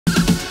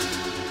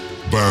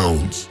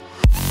bounds.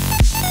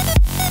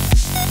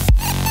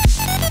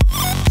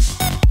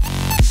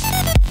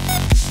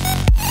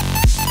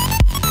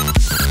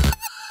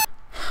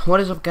 What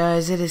is up,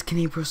 guys? It is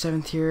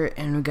KennyPro7th here,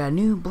 and we got a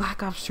new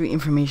Black Ops 3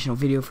 informational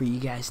video for you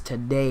guys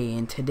today.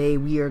 And today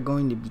we are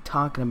going to be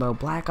talking about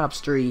Black Ops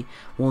 3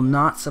 will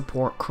not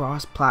support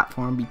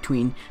cross-platform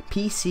between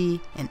PC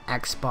and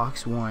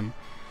Xbox One.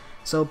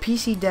 So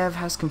PC Dev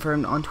has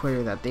confirmed on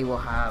Twitter that they will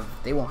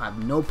have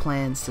no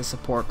plans to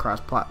support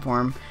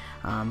cross-platform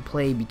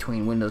play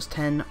between Windows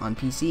 10 on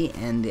PC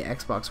and the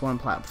Xbox One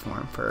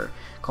platform for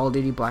Call of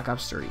Duty Black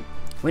Ops 3.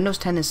 Windows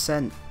 10 is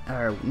set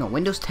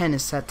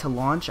to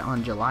launch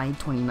on July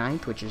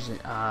 29th, which is in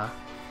a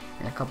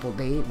couple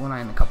days. Well,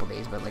 not in a couple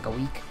days, but like a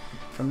week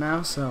from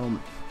now. So,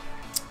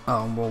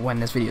 well, when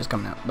this video is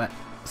coming out, but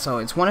so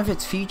it's one of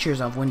its features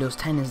of Windows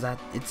 10 is that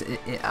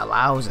it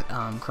allows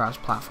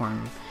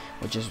cross-platform,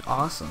 which is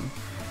awesome.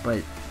 But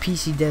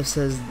PC Dev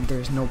says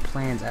there's no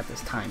plans at this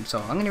time. So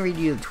I'm gonna read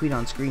you the tweet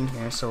on screen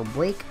here. So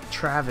Blake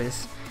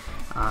Travis,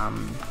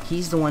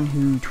 he's the one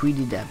who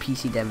tweeted at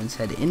PC Dev and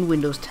said, in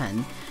Windows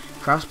 10,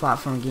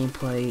 cross-platform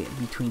gameplay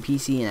between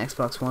PC and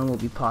Xbox One will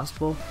be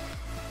possible.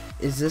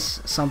 Is this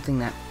something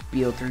that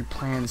BO3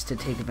 plans to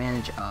take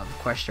advantage of? ?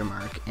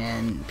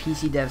 And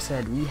PC Dev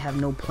said, we have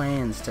no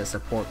plans to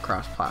support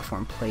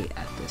cross-platform play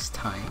at this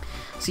time.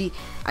 See,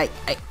 I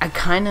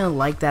kind of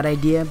like that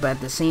idea, but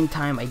at the same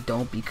time I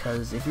don't,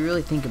 because if you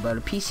really think about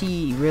it,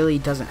 PC really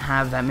doesn't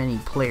have that many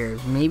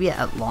players. Maybe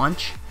at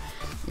launch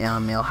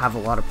they'll have a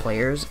lot of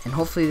players, and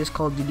hopefully this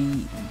Call of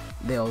Duty,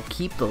 they'll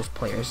keep those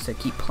players to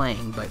keep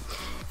playing. But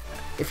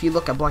if you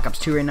look at Black Ops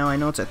 2 right now, I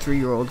know it's a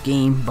 3-year-old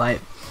game, but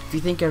if you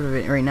think of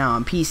it right now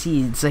on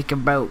PC, it's like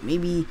about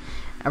maybe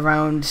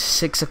around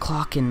 6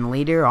 o'clock and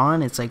later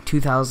on, it's like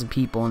 2,000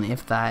 people, and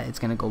if that, it's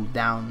gonna go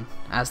down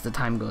as the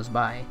time goes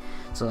by.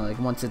 So like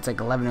once it's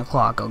like 11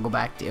 o'clock,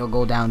 it'll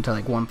go down to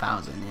like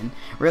 1,000, and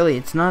really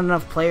it's not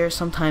enough players.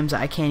 Sometimes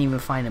I can't even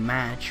find a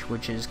match,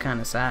 which is kind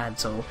of sad.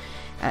 So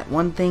at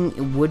one thing,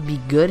 it would be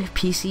good if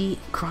PC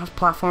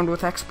cross-platformed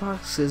with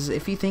Xbox, because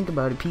if you think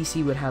about it,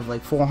 PC would have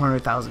like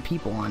 400,000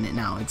 people on it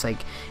now. It's like,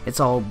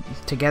 it's all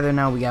together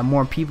now. We got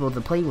more people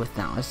to play with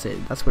now.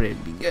 That's what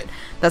it'd be good.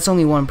 That's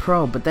only one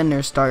pro, but then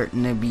there's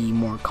starting to be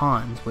more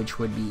cons, which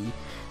would be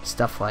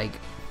stuff like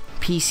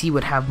PC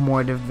would have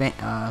more of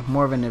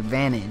an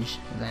advantage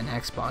than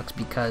Xbox,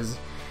 because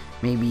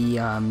maybe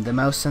the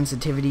mouse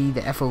sensitivity,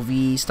 the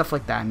FOV, stuff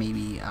like that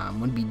maybe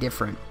would be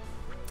different.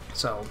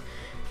 So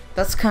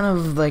that's kind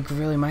of like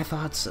really my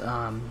thoughts.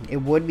 It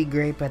would be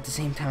great, but at the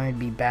same time it'd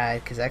be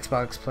bad, because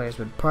Xbox players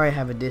would probably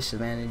have a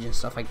disadvantage and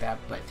stuff like that.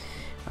 But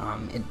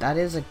that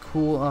is a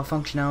cool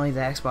functionality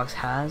that Xbox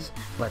has,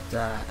 but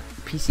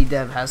PC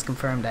Dev has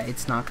confirmed that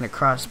it's not going to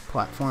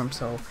cross-platform.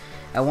 So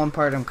at one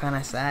part I'm kind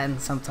of sad,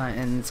 and sometimes,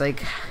 and it's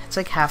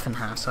like half and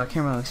half, so I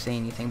can't really say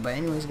anything. But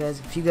anyways, guys,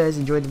 if you guys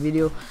enjoyed the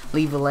video,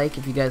 leave a like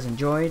if you guys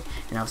enjoyed,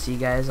 and I'll see you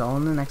guys all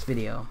in the next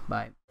video.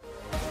 Bye.